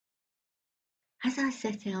As I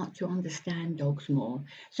set out to understand dogs more,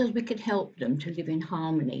 so as we could help them to live in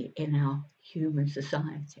harmony in our human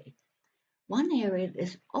society, one area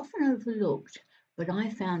that's often overlooked, but I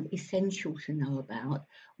found essential to know about,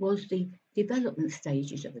 was the development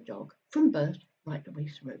stages of a dog, from birth right the way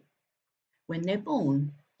through. When they're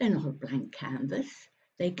born, they're not a blank canvas.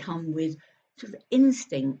 They come with sort of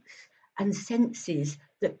instincts and senses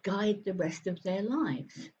that guide the rest of their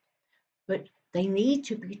lives. But they need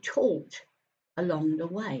to be taught along the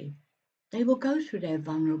way. They will go through their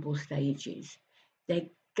vulnerable stages, their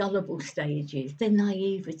gullible stages, their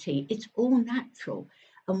naivety. It's all natural.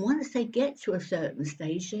 And once they get to a certain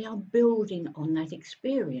stage, they are building on that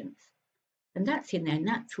experience. And that's in their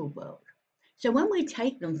natural world. So when we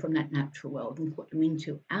take them from that natural world and put them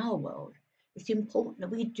into our world, it's important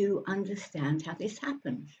that we do understand how this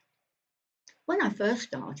happens. When I first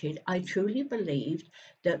started, I truly believed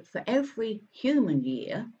that for every human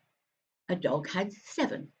year, a dog had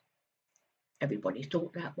 7. Everybody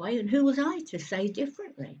thought that way, and who was I to say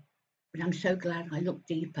differently? But I'm so glad I looked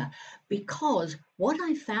deeper, because what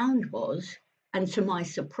I found was, and to my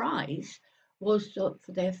surprise, was that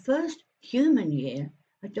for their first human year,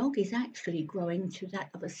 a dog is actually growing to that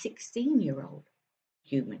of a 16-year-old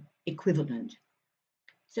human equivalent.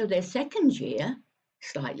 So their second year,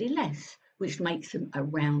 slightly less, which makes them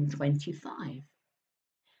around 25.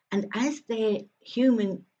 And as their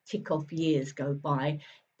human tick-off years go by,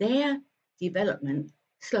 their development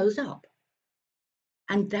slows up.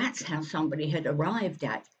 And that's how somebody had arrived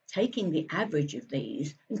at taking the average of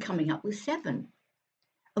these and coming up with 7.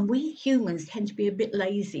 And we humans tend to be a bit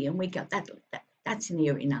lazy, and we go, that's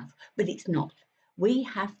near enough, but it's not. We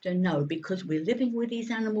have to know, because we're living with these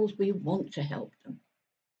animals, we want to help them.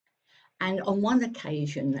 And on one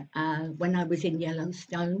occasion, when I was in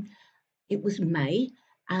Yellowstone, it was May,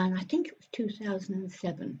 and I think it was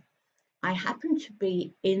 2007. I happened to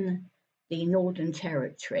be in the Northern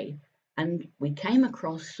Territory, and we came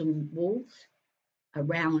across some wolves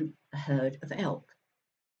around a herd of elk.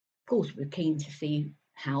 Of course, we're keen to see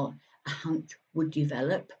how a hunt would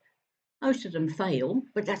develop. Most of them fail,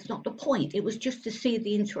 but that's not the point. It was just to see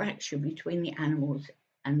the interaction between the animals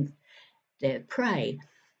and their prey.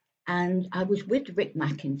 And I was with Rick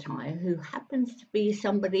McIntyre, who happens to be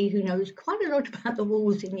somebody who knows quite a lot about the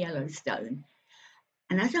wolves in Yellowstone.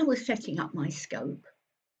 And as I was setting up my scope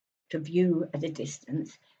to view at a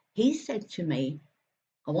distance, he said to me,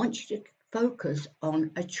 I want you to focus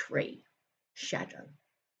on a tree shadow.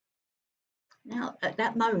 Now, at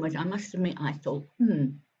that moment, I must admit, I thought,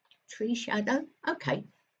 tree shadow? Okay.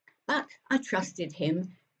 But I trusted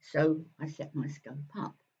him, so I set my scope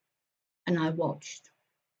up and I watched.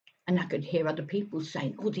 And I could hear other people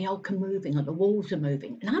saying, oh, the elk are moving or the wolves are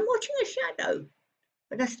moving. And I'm watching a shadow.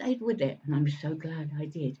 But I stayed with it, and I'm so glad I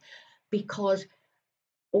did, because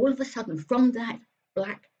all of a sudden, from that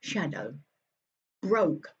black shadow,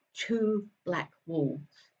 broke 2 black wolves.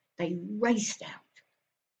 They raced out.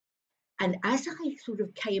 And as I sort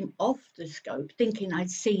of came off the scope, thinking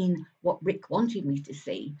I'd seen what Rick wanted me to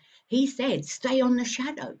see, he said, stay on the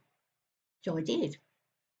shadow. So I did.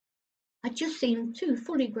 I'd just seen 2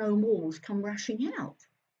 fully grown wolves come rushing out,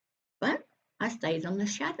 but I stayed on the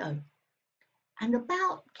shadow. And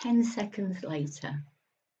about 10 seconds later,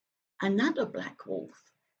 another black wolf,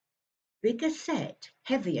 bigger set,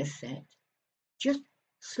 heavier set, just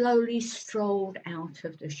slowly strolled out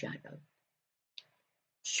of the shadow,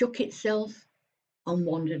 shook itself and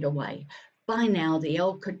wandered away. By now, the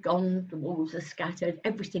elk had gone, the wolves are scattered,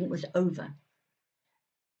 everything was over.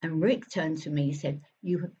 And Rick turned to me and said,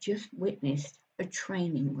 you have just witnessed a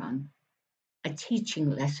training run, a teaching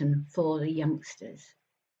lesson for the youngsters.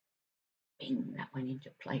 Bing, that went into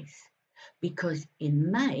place. Because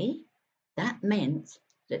in May, that meant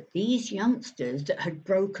that these youngsters that had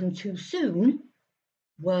broken too soon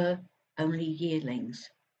were only yearlings,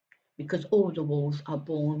 because all the wolves are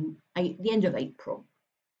born at the end of April.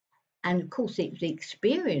 And of course, it was the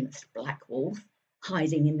experienced black wolf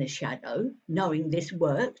hiding in the shadow, knowing this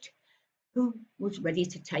worked, who was ready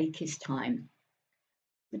to take his time.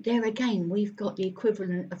 But there again, we've got the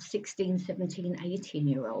equivalent of 16, 17,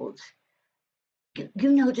 18-year-olds.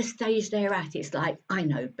 You know the stage they're at. It's like, I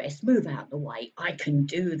know best, move out the way, I can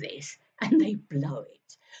do this. And they blow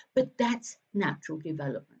it. But that's natural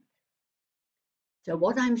development. So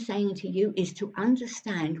what I'm saying to you is to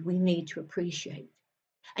understand we need to appreciate.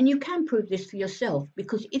 And you can prove this for yourself,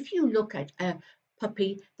 because if you look at a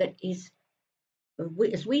puppy that is,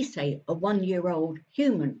 as we say, a 1-year-old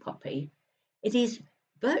human puppy, it is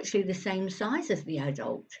virtually the same size as the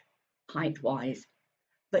adult, height-wise,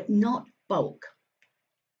 but not bulk.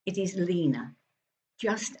 It is leaner,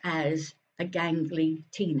 just as a gangly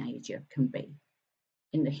teenager can be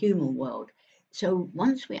in the human world. So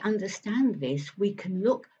once we understand this, we can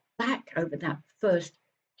look back over that first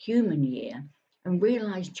human year and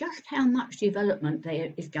realize just how much development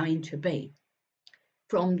there is going to be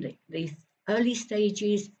from the early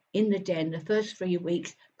stages in the den, the first 3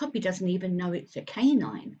 weeks, puppy doesn't even know it's a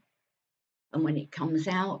canine. And when it comes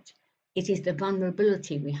out, it is the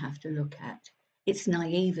vulnerability we have to look at. It's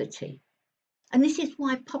naivety. And this is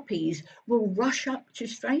why puppies will rush up to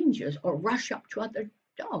strangers or rush up to other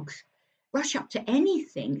dogs, rush up to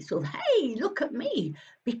anything, sort of, hey, look at me,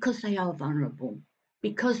 because they are vulnerable,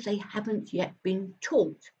 because they haven't yet been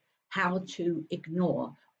taught how to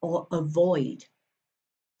ignore or avoid.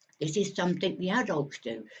 This is something the adults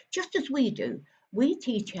do, just as we do. We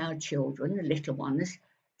teach our children, the little ones,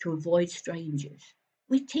 to avoid strangers.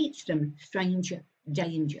 We teach them stranger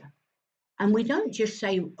danger. And we don't just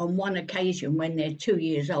say on one occasion when they're 2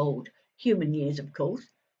 years old, human years, of course,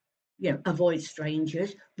 avoid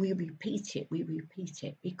strangers. We repeat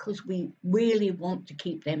it because we really want to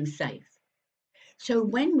keep them safe. So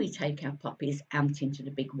when we take our puppies out into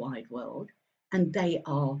the big wide world and they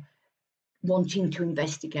are wanting to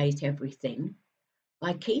investigate everything,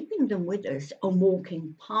 by keeping them with us and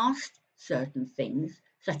walking past certain things,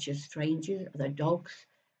 such as strangers, other dogs,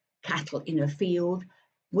 cattle in a field,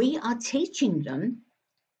 we are teaching them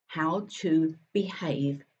how to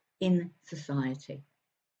behave in society.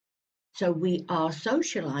 So we are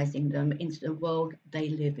socializing them into the world they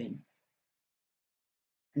live in.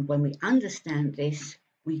 And when we understand this,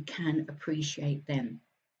 we can appreciate them.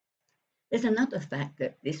 There's another fact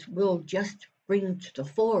that this will just bring to the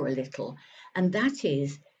fore a little, and that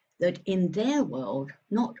is that in their world,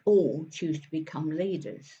 not all choose to become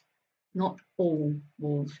leaders. Not all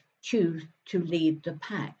wolves choose to lead the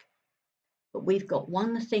pack. But we've got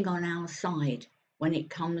one thing on our side when it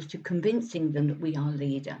comes to convincing them that we are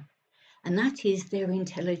leader, and that is their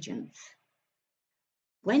intelligence.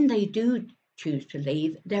 When they do choose to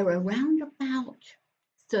leave, they're around about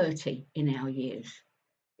 30 in our years.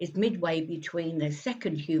 It's midway between the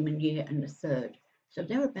second human year and the third. So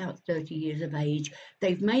they're about 30 years of age.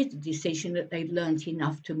 They've made the decision that they've learnt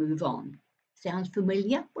enough to move on. Sounds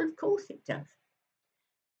familiar? Well, of course it does.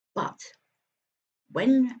 But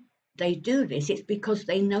when they do this, it's because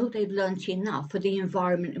they know they've learnt enough for the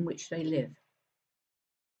environment in which they live.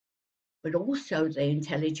 But also their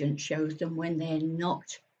intelligence shows them when they're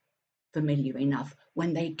not familiar enough,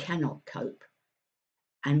 when they cannot cope.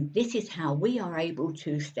 And this is how we are able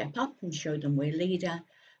to step up and show them we're leader,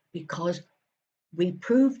 because we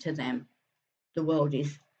prove to them the world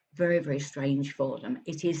is very, very strange for them.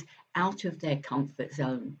 It is out of their comfort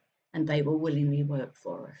zone, and they will willingly work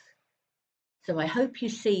for us. So I hope you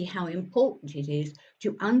see how important it is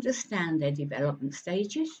to understand their development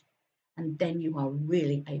stages, and then you are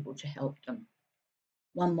really able to help them.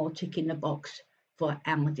 One more tick in the box for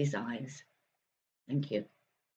our desires. Thank you.